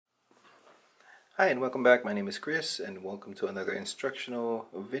Hi and welcome back. My name is Chris and welcome to another instructional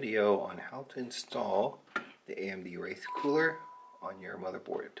video on how to install the AMD Wraith cooler on your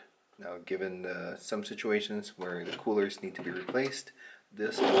motherboard. Now, given some situations where the coolers need to be replaced,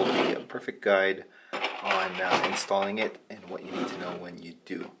 this will be a perfect guide on installing it and what you need to know when you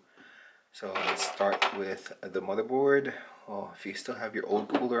do. So let's start with the motherboard. Well, if you still have your old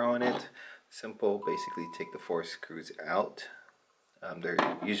cooler on it, simple, basically take the 4 screws out.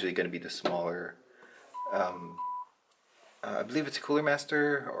 They're usually going to be the smaller, I believe it's Cooler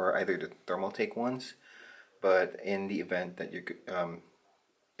Master or either the Thermaltake ones. But in the event that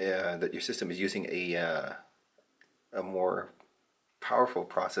your system is using a more powerful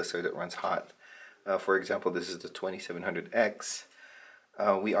processor that runs hot, for example, this is the 2700X,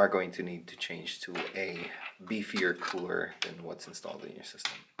 we are going to need to change to a beefier cooler than what's installed in your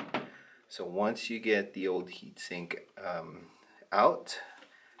system. So once you get the old heatsink out,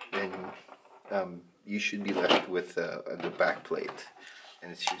 then you should be left with the back plate,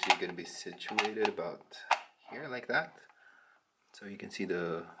 and it's usually going to be situated about here, like that. So you can see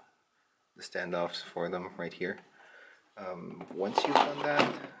the standoffs for them right here. Once you've done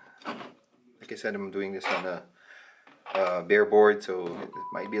that, like I said, I'm doing this on a bare board, so it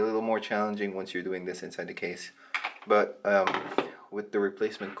might be a little more challenging once you're doing this inside the case. But with the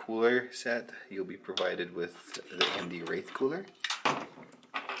replacement cooler set, you'll be provided with the AMD Wraith cooler.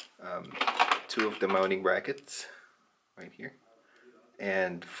 2 of the mounting brackets right here,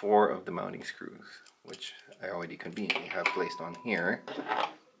 and 4 of the mounting screws, which I already conveniently have placed on here.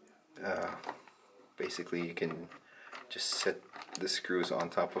 Basically, you can just set the screws on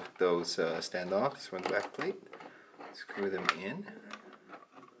top of those standoffs from the back plate, screw them in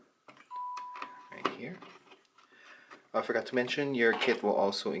right here. I forgot to mention, your kit will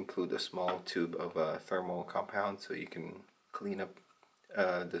also include a small tube of thermal compound, so you can clean up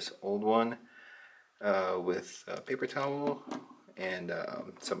this old one with a paper towel and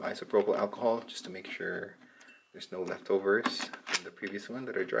some isopropyl alcohol, just to make sure there's no leftovers from the previous one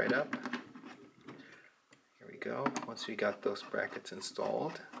that are dried up. Here we go. Once we got those brackets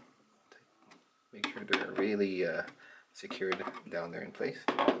installed, make sure they're really secured down there in place.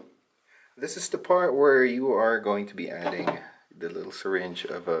 This is the part where you are going to be adding the little syringe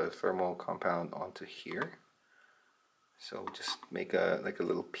of a thermal compound onto here. So just make a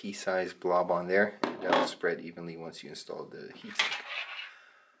little pea-sized blob on there, and that'll spread evenly once you install the heatsink.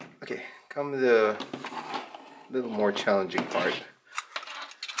 Okay, come to the little more challenging part.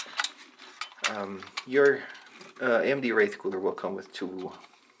 Your AMD Wraith cooler will come with 2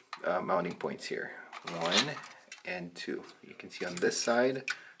 mounting points here, 1 and 2. You can see on this side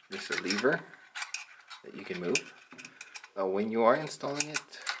there's a lever that you can move. When you are installing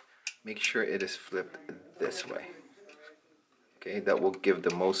it, make sure it is flipped this way. Okay, that will give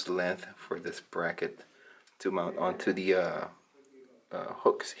the most length for this bracket to mount onto the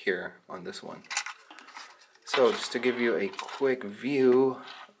hooks here on this one. So just to give you a quick view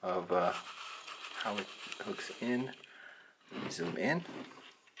of how it hooks in, let me zoom in.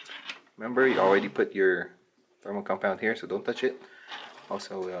 Remember, you already put your thermal compound here, so don't touch it.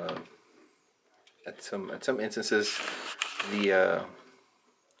 Also, at some instances, the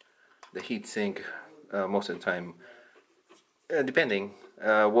heatsink most of the time, depending,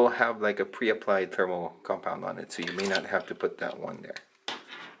 will have like a pre-applied thermal compound on it, so you may not have to put that one there.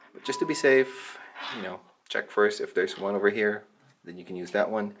 But just to be safe, check first. If there's one over here, then you can use that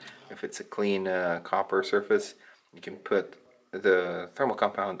one. If it's a clean copper surface, you can put the thermal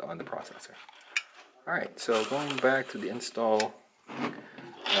compound on the processor. Alright, so going back to the install,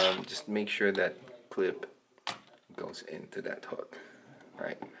 just make sure that clip goes into that hook.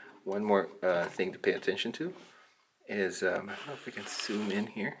 Alright, one more thing to pay attention to is, I don't know if we can zoom in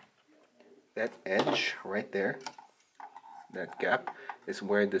here, that edge right there, that gap, is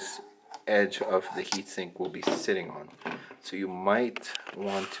where this edge of the heatsink will be sitting on. So you might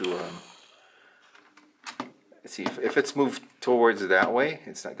want to see if it's moved towards that way,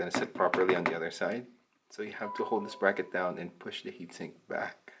 it's not going to sit properly on the other side. So you have to hold this bracket down and push the heatsink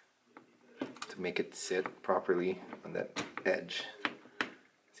back to make it sit properly on that edge.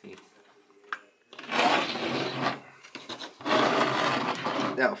 See?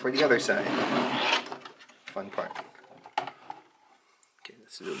 Now for the other side, fun part. Okay,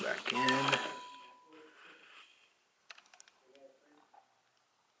 let's zoom back in.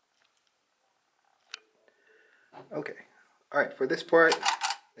 Okay, alright, for this part,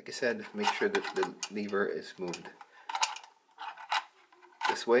 like I said, make sure that the lever is moved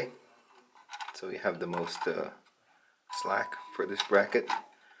this way, so you have the most slack for this bracket.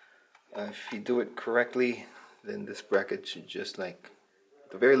 If you do it correctly, then this bracket should just, like,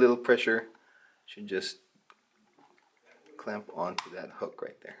 with very little pressure, should just clamp onto that hook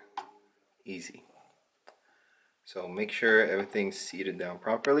right there. Easy. So make sure everything's seated down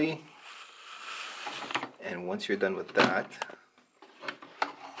properly, and once you're done with that,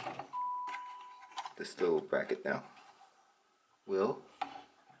 this little bracket now will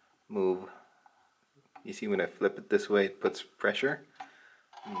move. You see when I flip it this way, it puts pressure.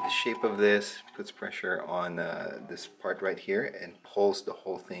 The shape of this puts pressure on this part right here and pulls the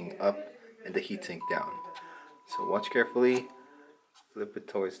whole thing up and the heatsink down. So watch carefully, flip it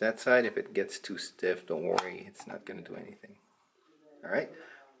towards that side. If it gets too stiff, don't worry, it's not going to do anything. Alright,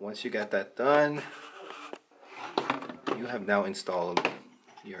 once you got that done, you have now installed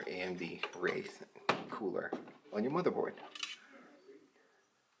your AMD Wraith cooler on your motherboard.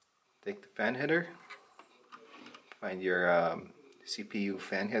 Take the fan header, find your CPU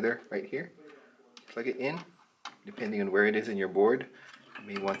fan header right here, plug it in. Depending on where it is in your board,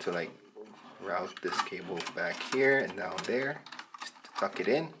 you may want to like route this cable back here and down there just to tuck it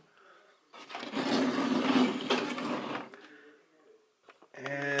in.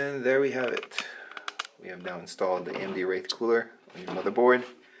 And there we have it. We have now installed the AMD Wraith cooler on your motherboard.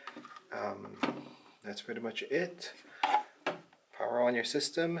 That's pretty much it. Power on your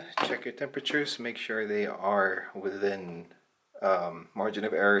system, check your temperatures, make sure they are within margin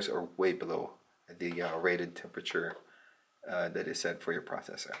of errors or way below the rated temperature that is set for your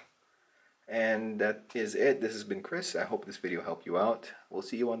processor. And that is it. This has been Chris. I hope this video helped you out. We'll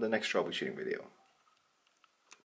see you on the next troubleshooting video.